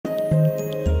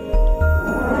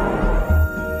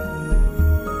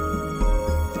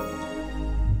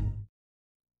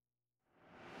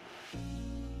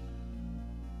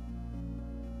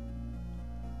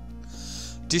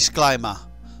Disclaimer: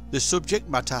 the subject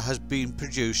matter has been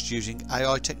produced using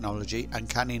AI technology and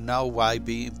can in no way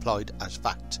be employed as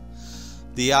fact.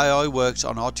 The AI works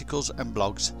on articles and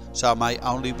blogs, so may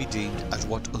only be deemed as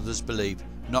what others believe,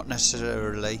 not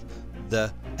necessarily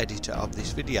the editor of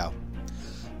this video.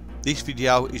 This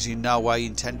video is in no way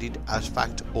intended as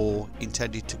fact or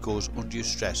intended to cause undue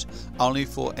stress, only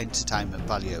for entertainment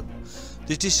value.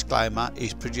 This disclaimer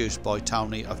is produced by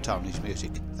Tony of Tony's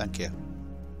Music. Thank you.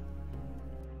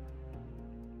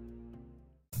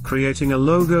 Creating a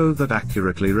logo that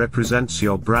accurately represents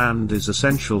your brand is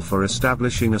essential for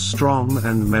establishing a strong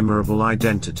and memorable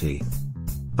identity.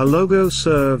 A logo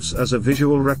serves as a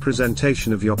visual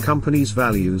representation of your company's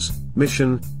values,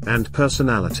 mission, and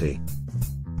personality.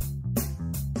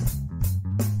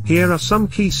 Here are some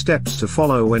key steps to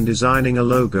follow when designing a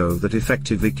logo that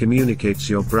effectively communicates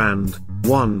your brand.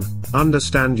 1.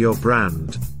 Understand your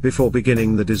brand. Before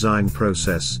beginning the design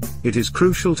process, it is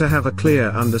crucial to have a clear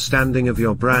understanding of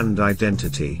your brand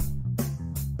identity.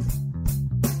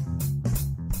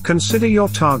 Consider your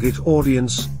target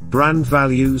audience, brand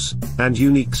values, and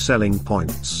unique selling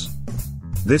points.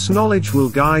 This knowledge will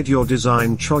guide your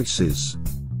design choices.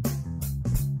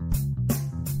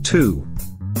 2.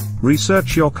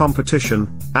 Research your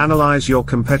competition. Analyze your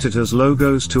competitors'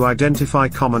 logos to identify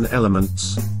common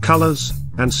elements, colors,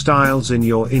 and styles in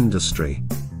your industry.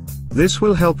 This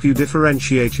will help you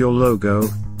differentiate your logo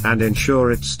and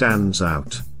ensure it stands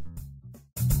out.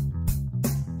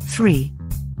 3.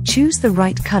 Choose the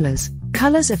right colors.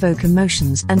 Colors evoke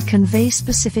emotions and convey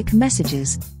specific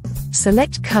messages.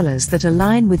 Select colors that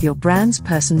align with your brand's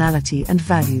personality and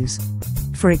values.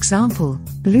 For example,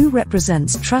 blue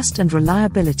represents trust and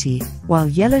reliability, while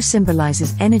yellow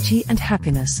symbolizes energy and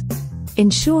happiness.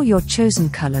 Ensure your chosen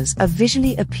colors are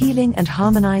visually appealing and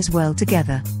harmonize well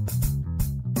together.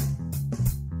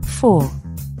 4.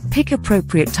 Pick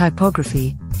appropriate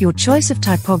typography. Your choice of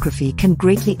typography can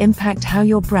greatly impact how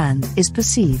your brand is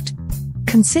perceived.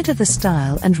 Consider the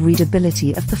style and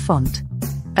readability of the font.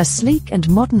 A sleek and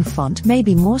modern font may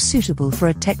be more suitable for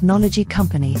a technology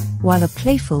company, while a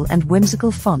playful and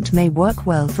whimsical font may work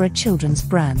well for a children's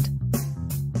brand.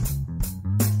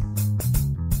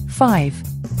 5.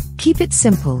 Keep it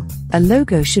simple. A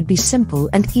logo should be simple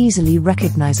and easily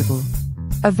recognizable.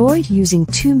 Avoid using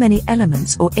too many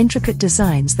elements or intricate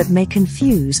designs that may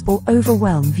confuse or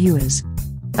overwhelm viewers.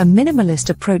 A minimalist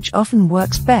approach often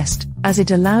works best, as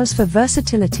it allows for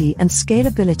versatility and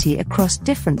scalability across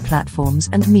different platforms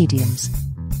and mediums.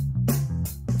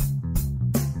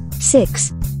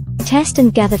 6. Test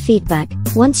and gather feedback.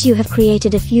 Once you have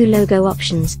created a few logo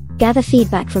options, gather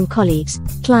feedback from colleagues,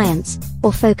 clients,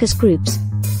 or focus groups.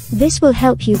 This will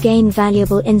help you gain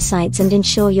valuable insights and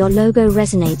ensure your logo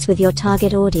resonates with your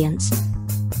target audience.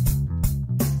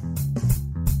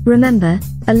 Remember,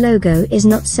 a logo is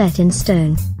not set in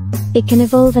stone. It can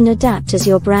evolve and adapt as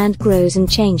your brand grows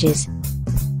and changes.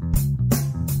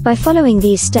 By following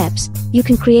these steps, you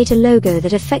can create a logo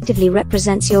that effectively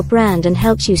represents your brand and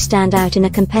helps you stand out in a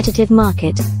competitive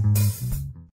market.